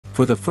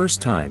For the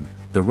first time,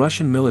 the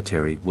Russian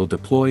military will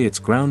deploy its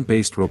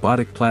ground-based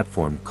robotic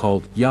platform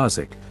called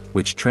Yozhik,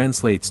 which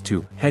translates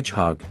to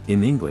Hedgehog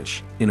in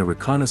English, in a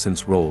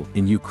reconnaissance role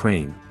in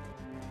Ukraine.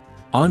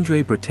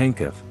 Andrei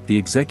Bratenkov, the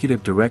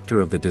executive director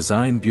of the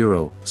design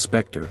bureau,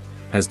 Spectre,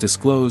 has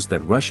disclosed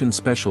that Russian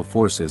special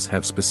forces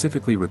have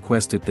specifically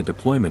requested the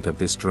deployment of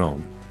this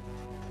drone.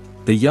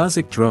 The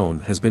Yozhik drone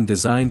has been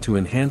designed to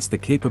enhance the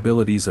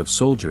capabilities of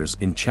soldiers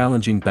in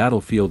challenging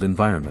battlefield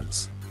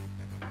environments.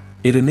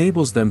 It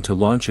enables them to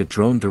launch a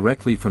drone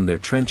directly from their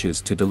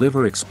trenches to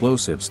deliver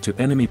explosives to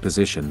enemy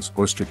positions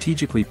or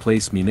strategically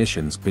place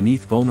munitions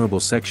beneath vulnerable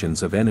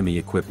sections of enemy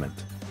equipment.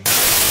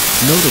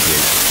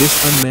 Notably,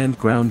 this unmanned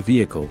ground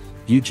vehicle,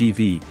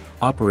 UGV,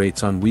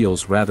 operates on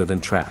wheels rather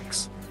than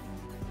tracks.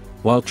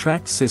 While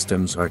tracked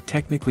systems are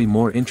technically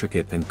more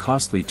intricate and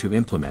costly to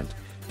implement,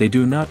 they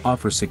do not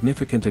offer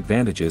significant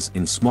advantages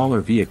in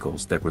smaller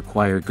vehicles that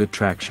require good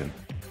traction.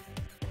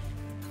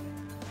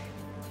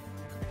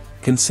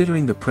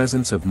 Considering the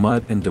presence of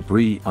mud and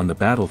debris on the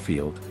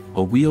battlefield,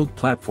 a wheeled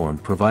platform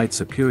provides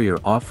superior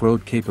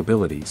off-road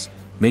capabilities,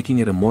 making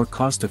it a more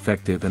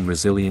cost-effective and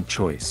resilient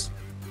choice.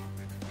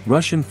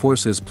 Russian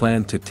forces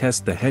plan to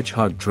test the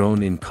Hedgehog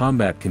drone in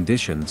combat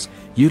conditions,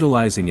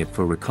 utilizing it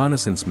for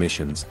reconnaissance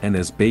missions and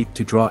as bait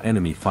to draw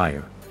enemy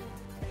fire.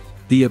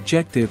 The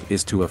objective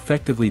is to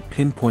effectively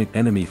pinpoint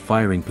enemy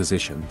firing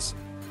positions.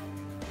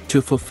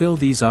 To fulfill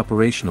these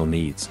operational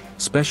needs,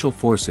 special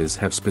forces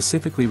have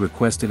specifically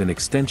requested an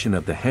extension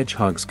of the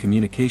Hedgehog's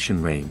communication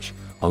range,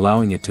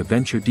 allowing it to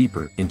venture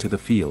deeper into the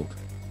field.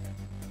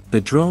 The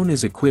drone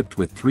is equipped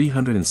with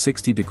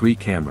 360-degree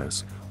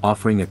cameras,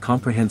 offering a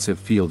comprehensive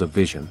field of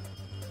vision.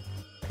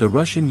 The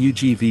Russian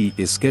UGV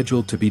is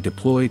scheduled to be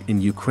deployed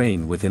in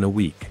Ukraine within a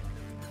week.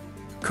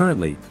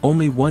 Currently,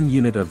 only one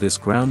unit of this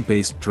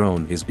ground-based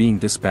drone is being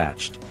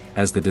dispatched,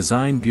 as the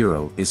Design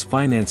Bureau is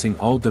financing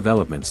all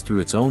developments through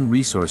its own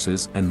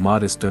resources and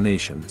modest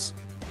donations.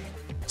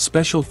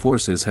 Special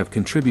forces have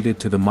contributed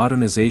to the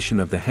modernization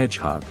of the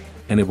Hedgehog,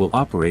 and it will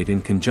operate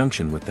in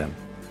conjunction with them.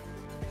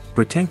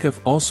 Bratenkov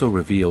also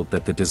revealed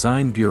that the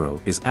Design Bureau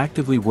is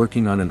actively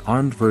working on an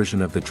armed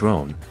version of the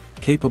drone,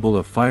 capable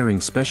of firing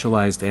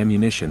specialized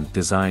ammunition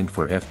designed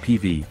for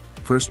FPV,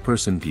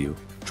 first-person view,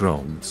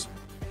 drones.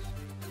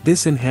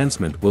 This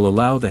enhancement will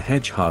allow the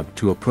Hedgehog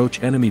to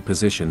approach enemy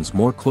positions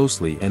more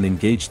closely and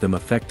engage them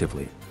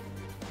effectively.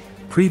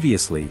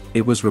 Previously,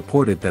 it was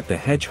reported that the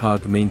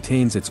Hedgehog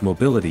maintains its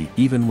mobility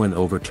even when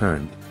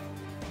overturned.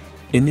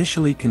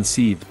 Initially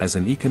conceived as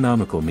an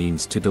economical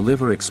means to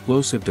deliver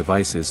explosive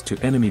devices to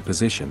enemy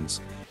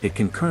positions, it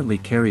can currently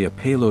carry a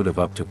payload of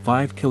up to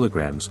 5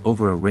 kilograms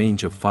over a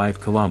range of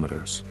 5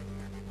 kilometers.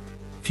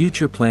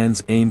 Future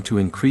plans aim to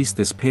increase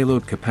this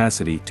payload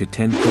capacity to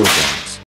 10 kilograms.